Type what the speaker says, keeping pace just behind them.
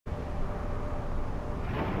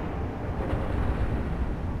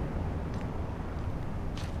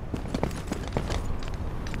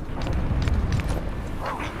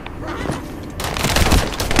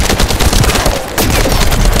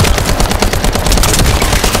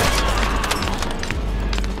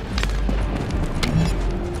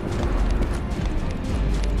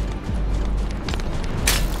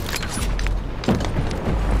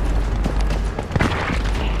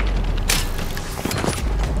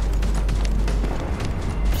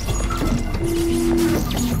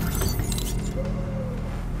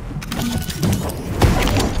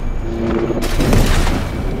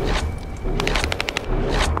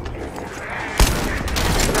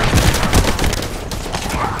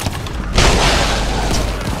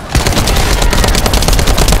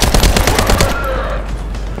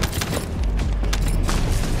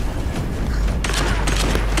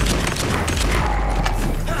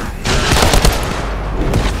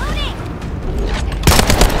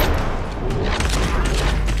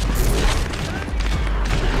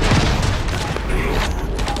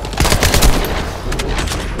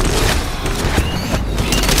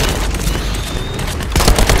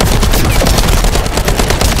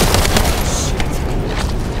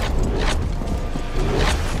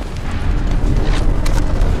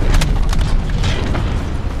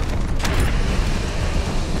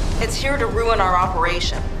ruin our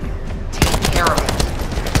operation. Take care of it.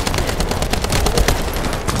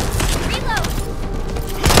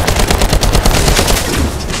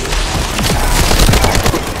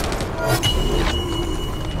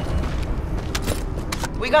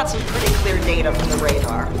 We got some pretty clear data from the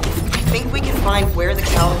radar. I think we can find where the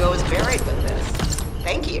Caligo is buried with this.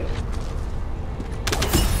 Thank you.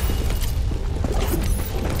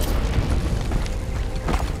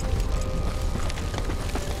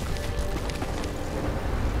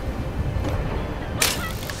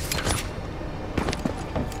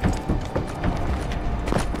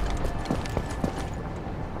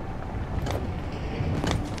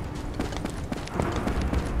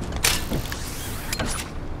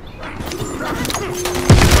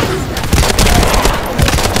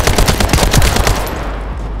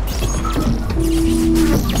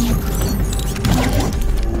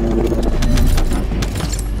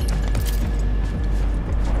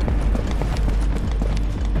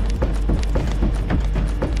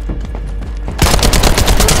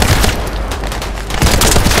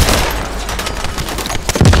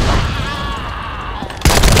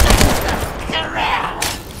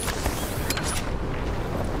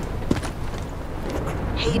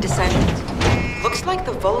 Hey, Descendant. Looks like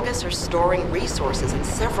the Vulgus are storing resources in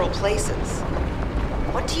several places.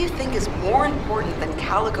 What do you think is more important than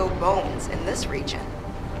Caligo bones in this region?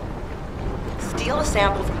 Steal a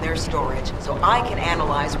sample from their storage so I can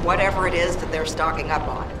analyze whatever it is that they're stocking up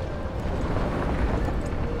on.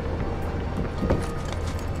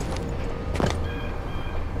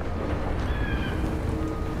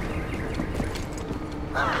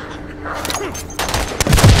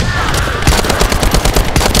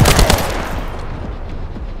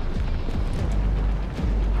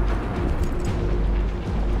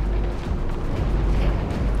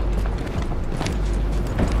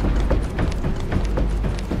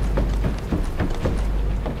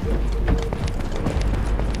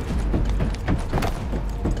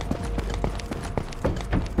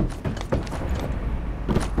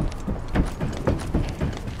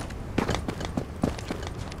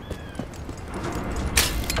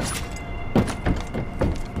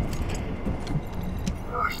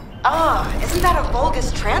 Isn't that a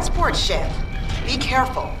Vulgus transport ship? Be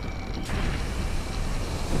careful.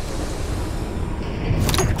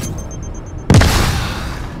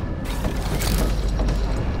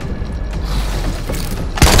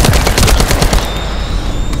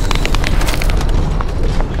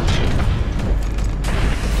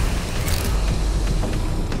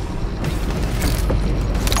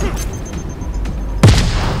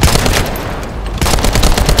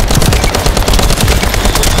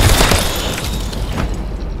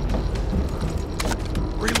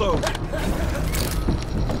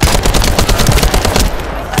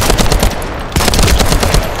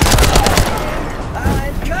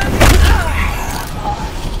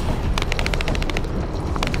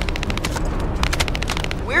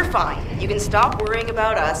 We're fine. You can stop worrying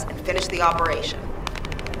about us and finish the operation.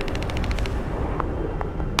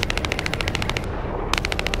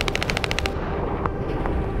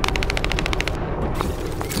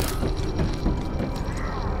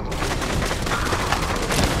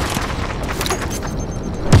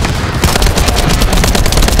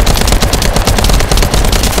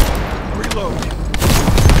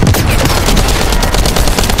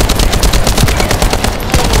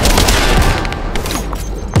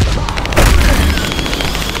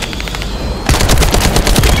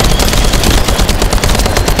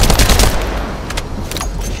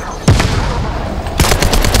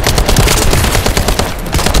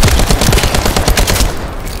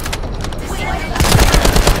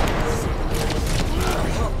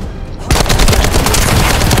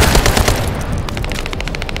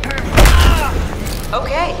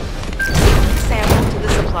 Okay, take the sample to the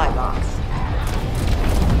supply box.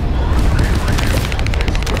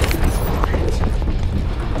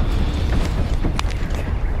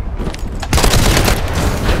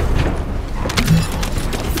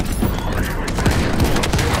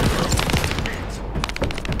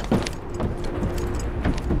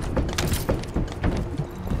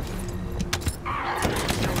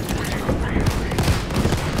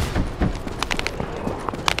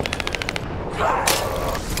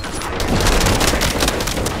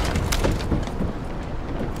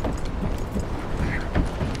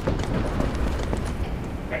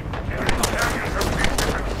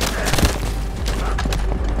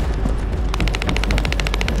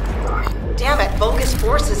 Damn it, Vulgus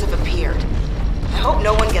forces have appeared. I hope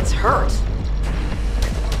no one gets hurt.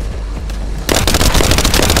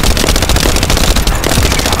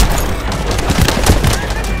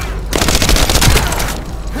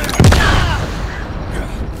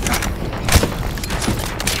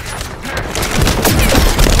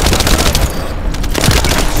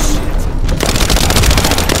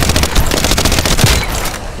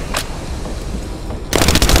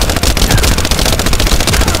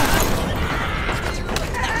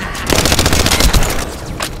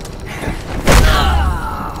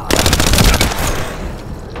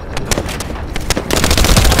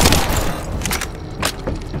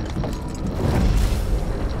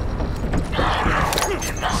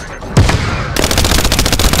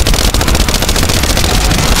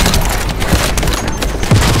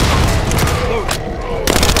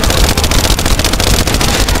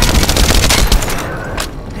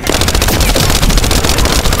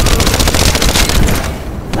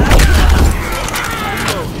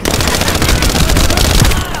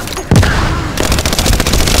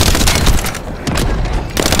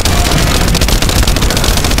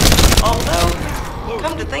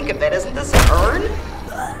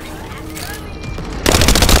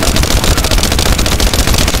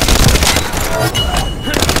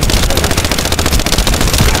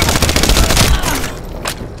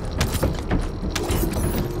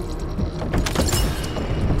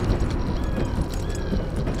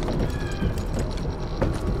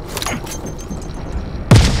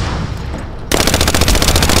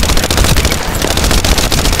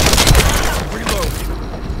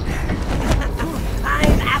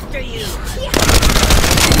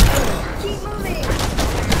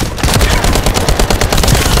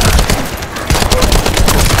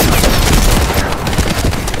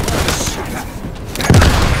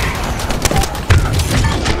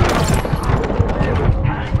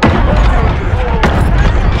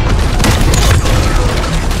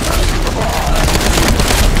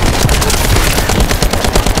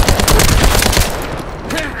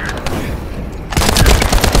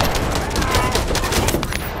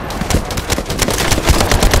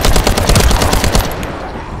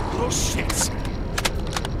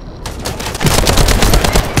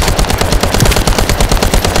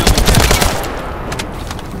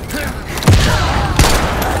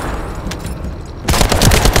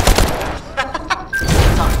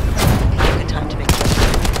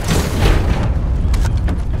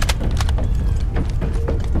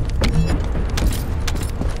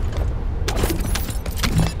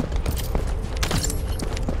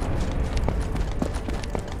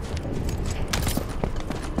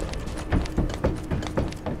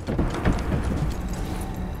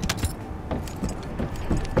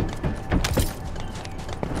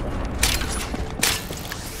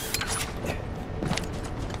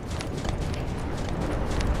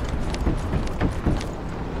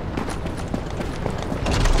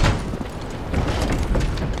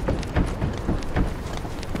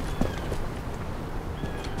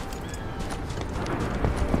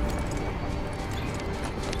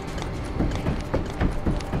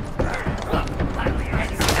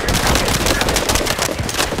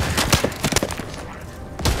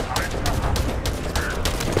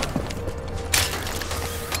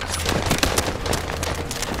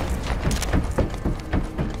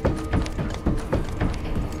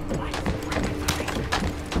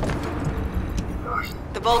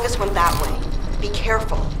 Vulgus went that way. Be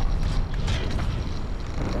careful.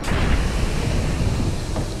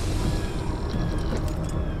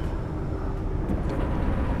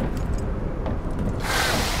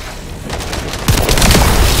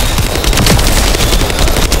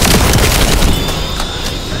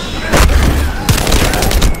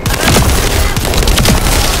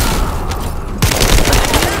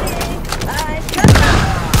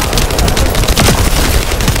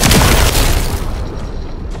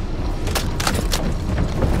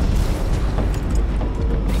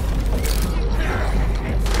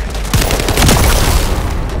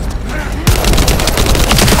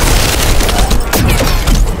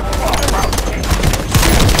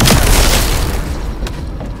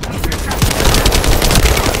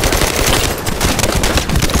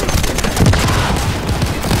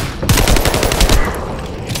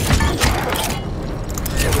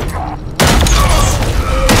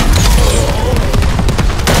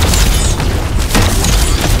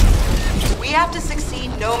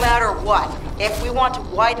 No matter what, if we want to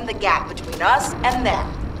widen the gap between us and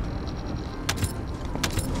them.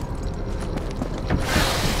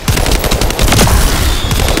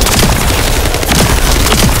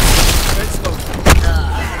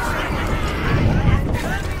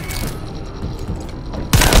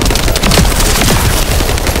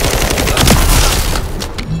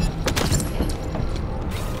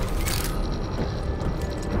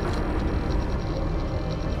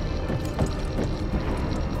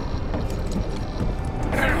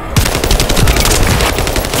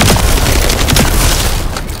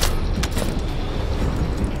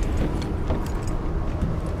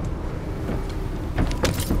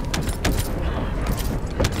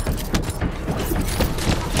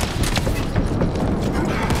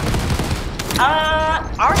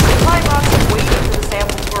 Our supply box is waiting for the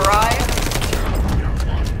sample to arrive.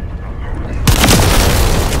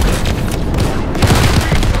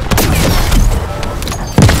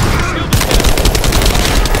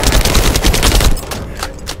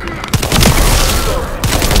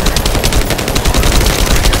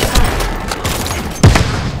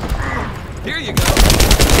 Here you go.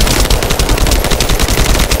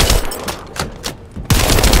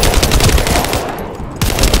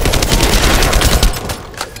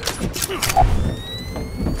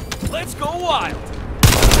 Let's go wild!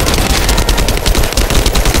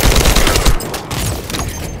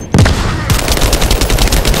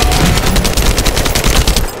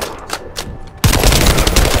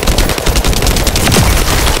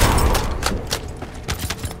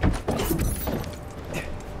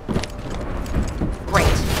 Great.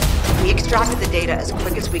 We extracted the data as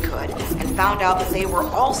quick as we could and found out that they were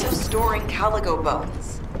also storing Caligo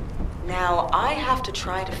bones. Now, I have to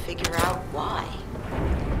try to figure out why.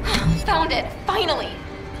 Found it! Finally!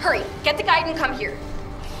 Hurry, get the guide and come here.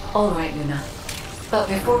 All right, Luna. But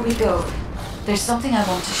before we go, there's something I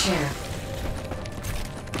want to share.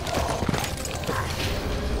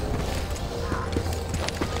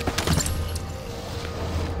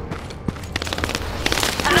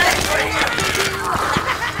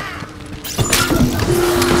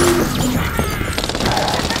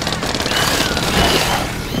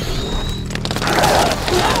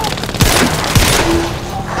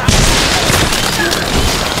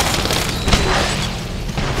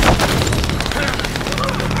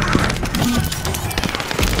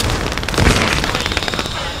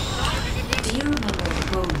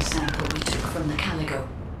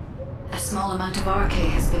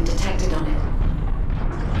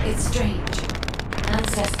 It's strange.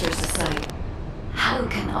 Ancestors aside, how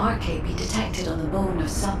can RK be detected on the bone of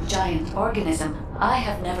some giant organism I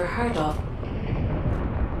have never heard of?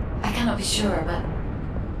 I cannot be sure, but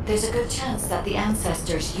there's a good chance that the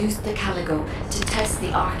ancestors used the Caligo to test the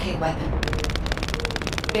RK weapon.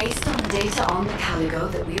 Based on the data on the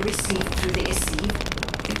Caligo that we received through the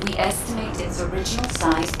Isseve, if we estimate its original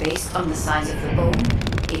size based on the size of the bone,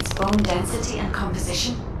 its bone density and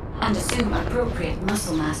composition, and assume appropriate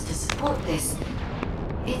muscle mass to support this,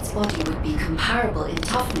 its body would be comparable in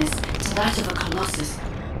toughness to that of a colossus.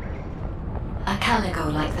 A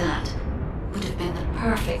Caligo like that would have been the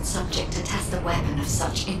perfect subject to test a weapon of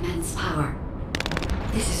such immense power.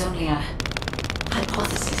 This is only a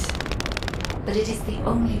hypothesis, but it is the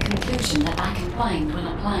only conclusion that I can find when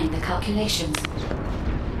applying the calculations.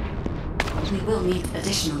 We will need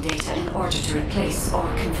additional data in order to replace or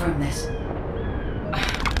confirm this.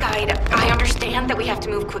 Guide, I understand that we have to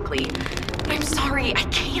move quickly, but I'm sorry, I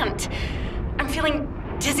can't. I'm feeling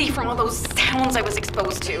dizzy from all those sounds I was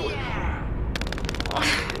exposed to.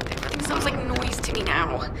 Everything sounds like noise to me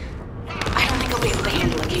now. I don't think I'll be able to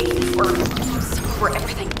handle a cave or somewhere where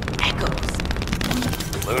everything echoes.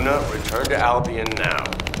 Luna, return to Albion now.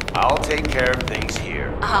 I'll take care of things here.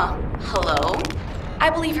 Hello? I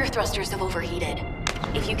believe your thrusters have overheated.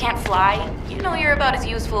 If you can't fly, you know you're about as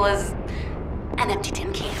useful as an empty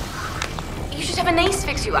tin can. You should have an ace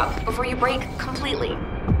fix you up before you break completely.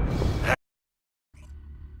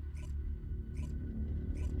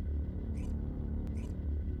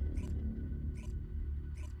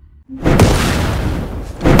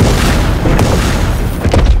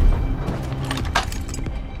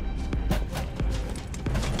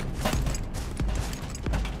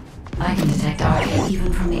 I can detect Arya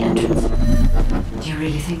even from the entrance. Do you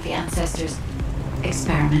really think the ancestors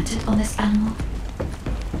experimented on this animal?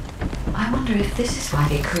 I wonder if this is why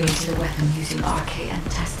they created a weapon using Arche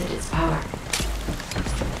and tested its power.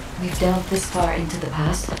 We've delved this far into the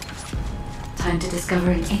past. Time to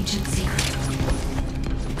discover an ancient secret.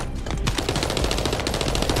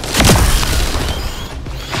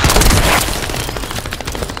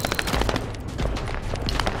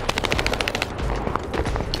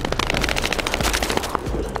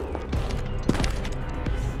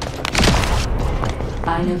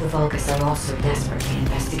 I know the Vulgus are also desperately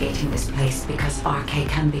investigating this place because Arche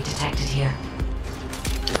can be detected here.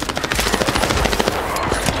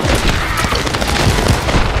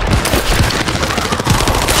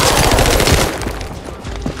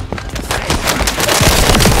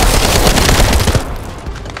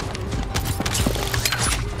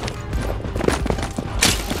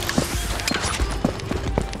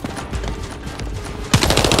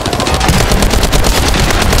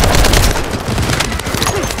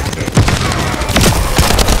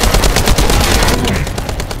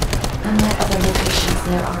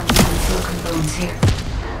 There are many broken bones here.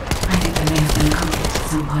 I think there may have been a conflict at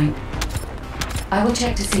some point. I will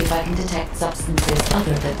check to see if I can detect substances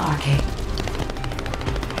other than Arche.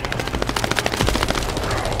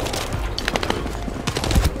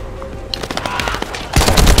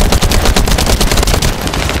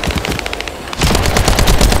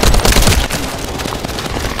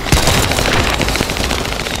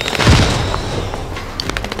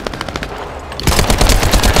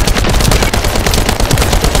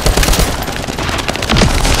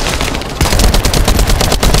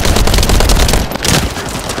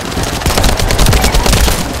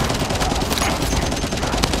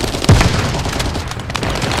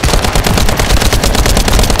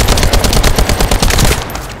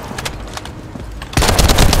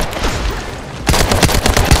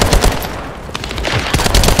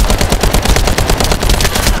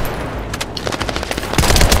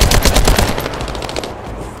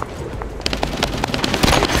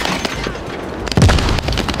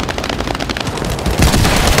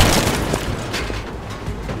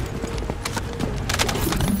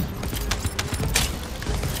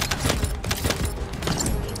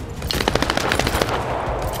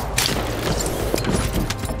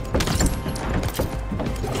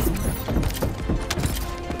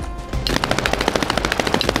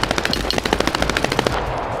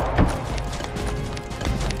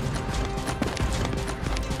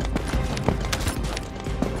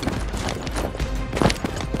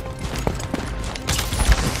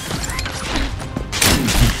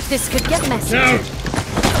 This could get messy.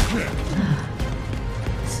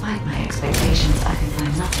 Despite my expectations, I can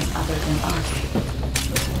find nothing other than Arche.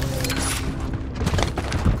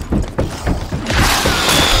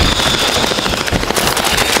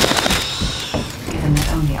 Given that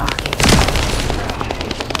only Arche is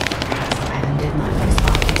perhaps the island did not use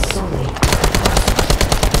Arche solely.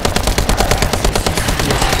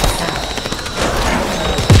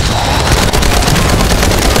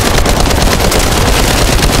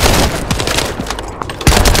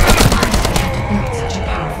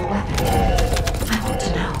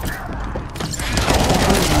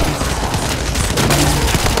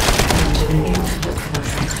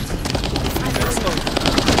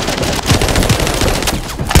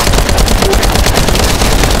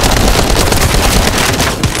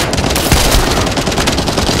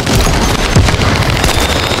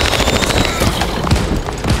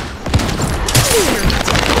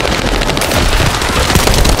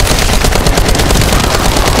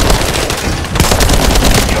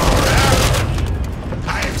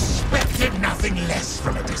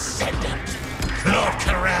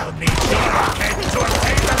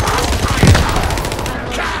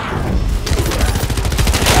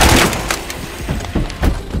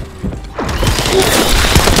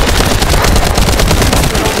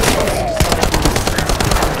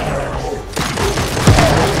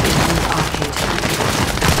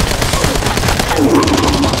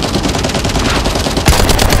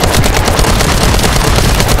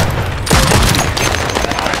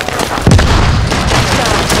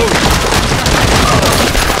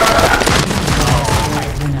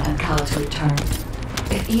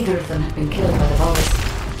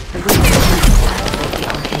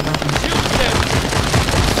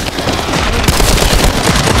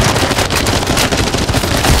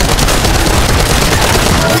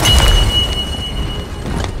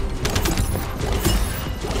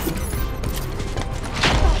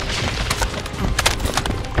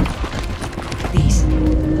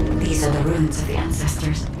 ruins of the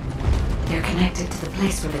ancestors. They're connected to the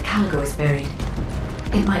place where the Caligo is buried.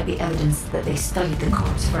 It might be evidence that they studied the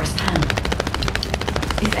corpse firsthand.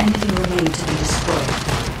 If anything remained to be destroyed,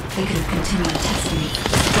 they could have continued testing its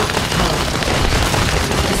destructive power.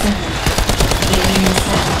 Descendant, the alien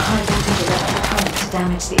sent a high-voltage electric current to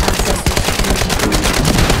damage the ancestors' security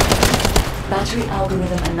protocol. Battery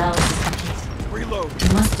algorithm analysis complete. Reload.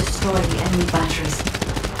 You must destroy the enemy batteries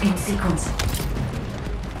in sequence.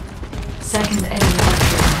 Second enemy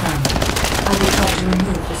battery confirmed. I will try to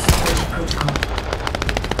remove the security protocol.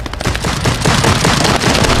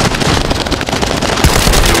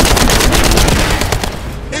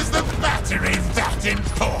 Is the battery that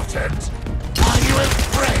important? Are you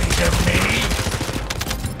afraid of me?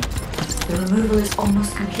 The removal is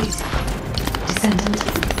almost complete. Descendant,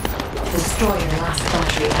 destroy your last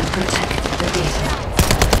battery and protect the data.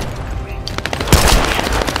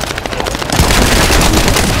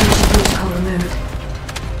 Protocol removed.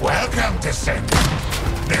 Welcome, Descendant.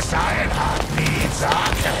 This Ironheart needs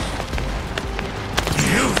arcade.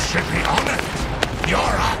 You should be honored. Your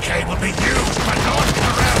arcade will be used for North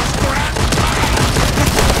Corel's grand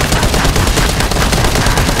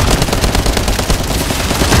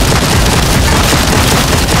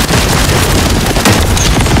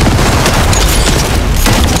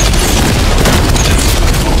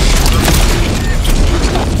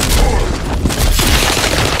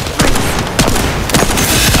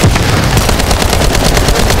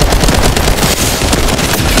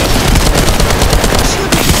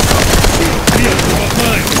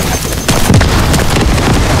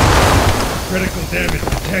Critical damage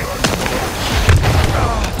detected.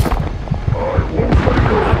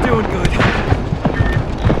 Not doing good.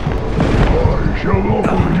 I shall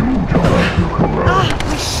offer you to Master Corral.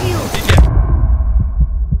 My shield!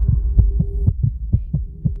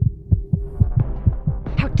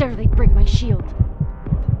 How dare they break my shield?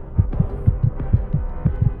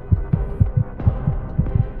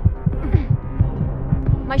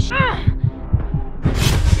 My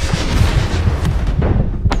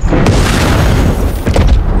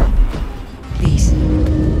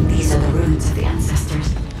These are the ruins of the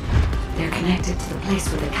ancestors. They're connected to the place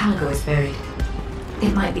where the Caligo is buried.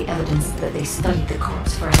 It might be evidence that they studied the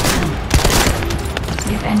corpse firsthand.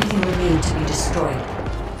 If anything remained to be destroyed,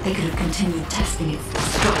 they could have continued testing its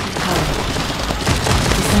destructive power.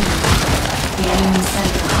 Descendant, the enemy sent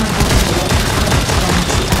a high-voltage electric current to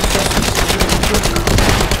damage the ancestors' protocol.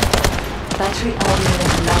 Battery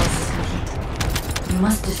algorithm analysis complete. You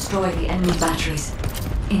must destroy the enemy batteries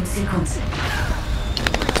in sequence.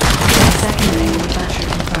 Second enemy battery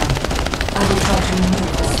confirmed. I will try to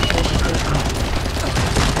remove the security protocol.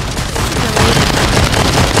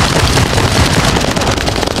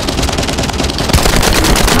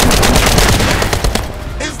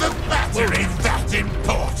 Is the battery that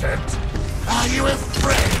important? Are you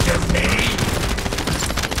afraid of me?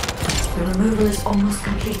 The removal is almost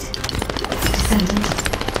complete. Descendant,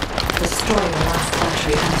 destroy your last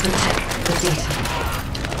battery and protect the data.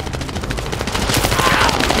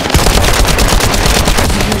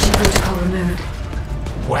 Security protocol removed.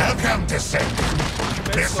 Welcome, Descendant.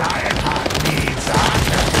 This Ironheart needs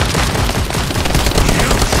arcade. You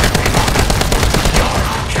should be honored. Your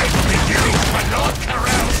arcade will be used for North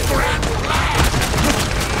Corel's grand plan.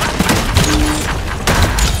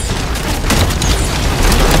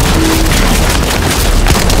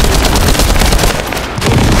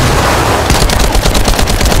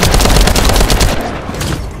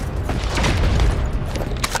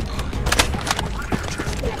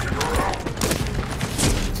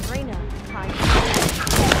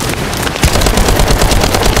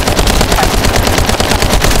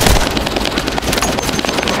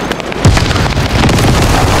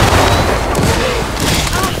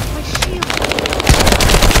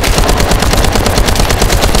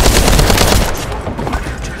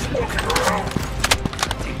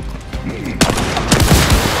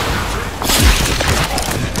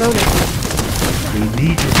 We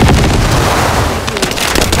need you.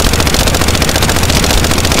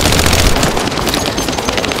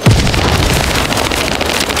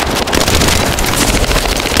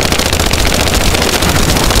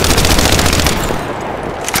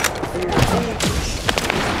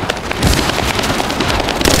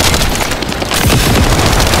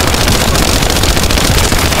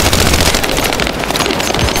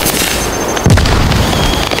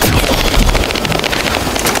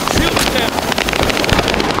 Shield is down.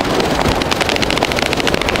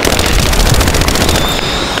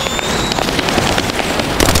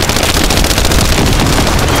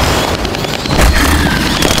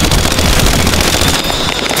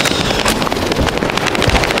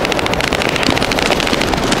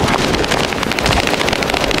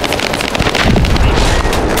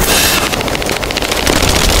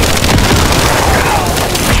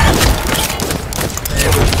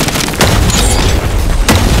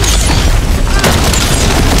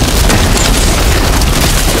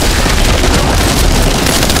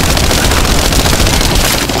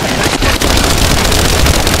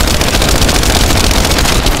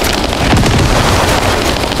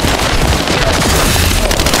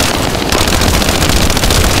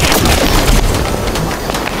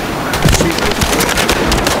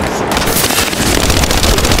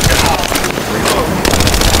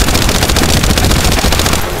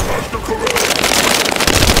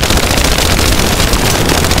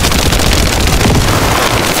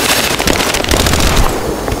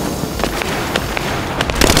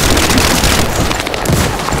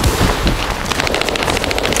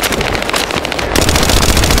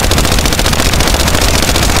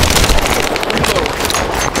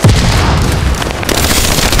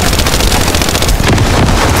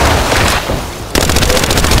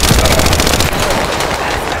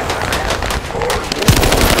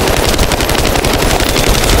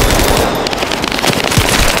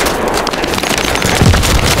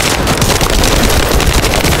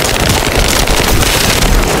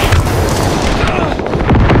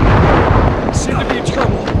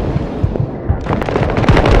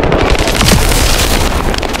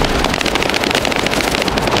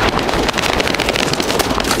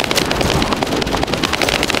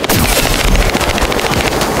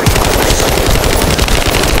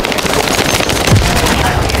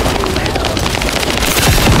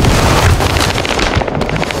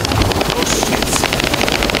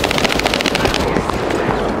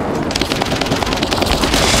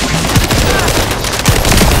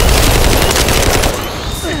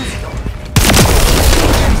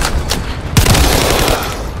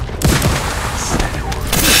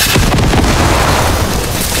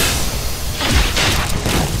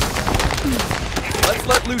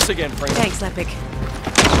 again, Frank. Thanks, Epic.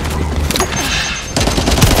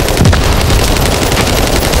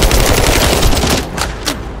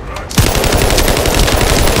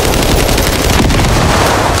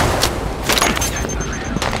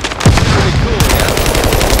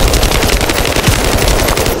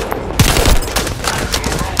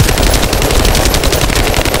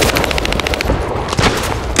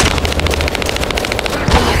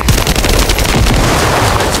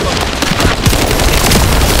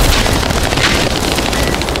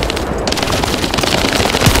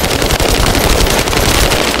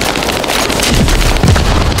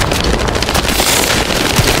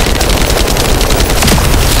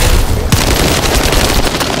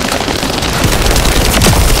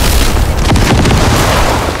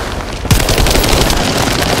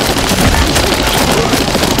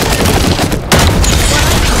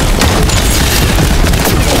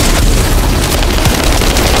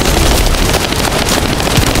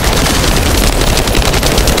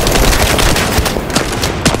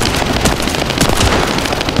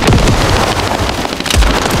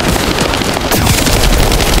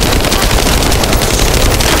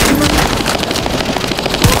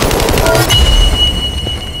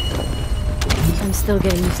 Still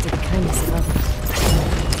getting used to the kindness of others.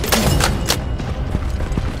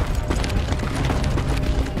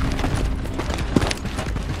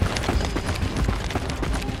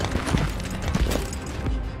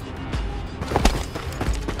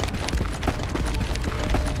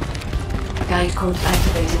 Guide code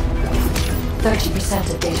activated.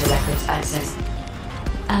 30% of data records accessed.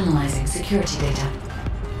 Analyzing security data.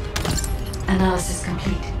 Analysis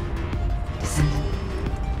complete. Descendant.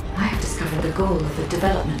 I have discovered the goal of the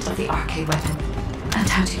development of the RK weapon, and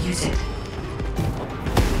how to use it.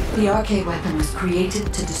 The RK weapon was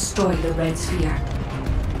created to destroy the Red Sphere,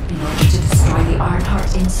 in order to destroy the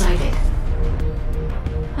Ironheart inside it.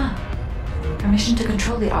 Permission to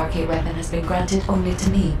control the RK weapon has been granted only to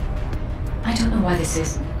me. I don't know why this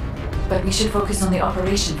is, but we should focus on the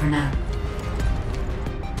operation for now.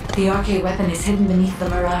 The RK weapon is hidden beneath the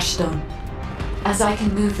Mirage Stone. As I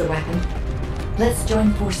can move the weapon, let's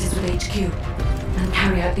join forces with HQ and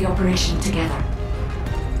carry out the operation together.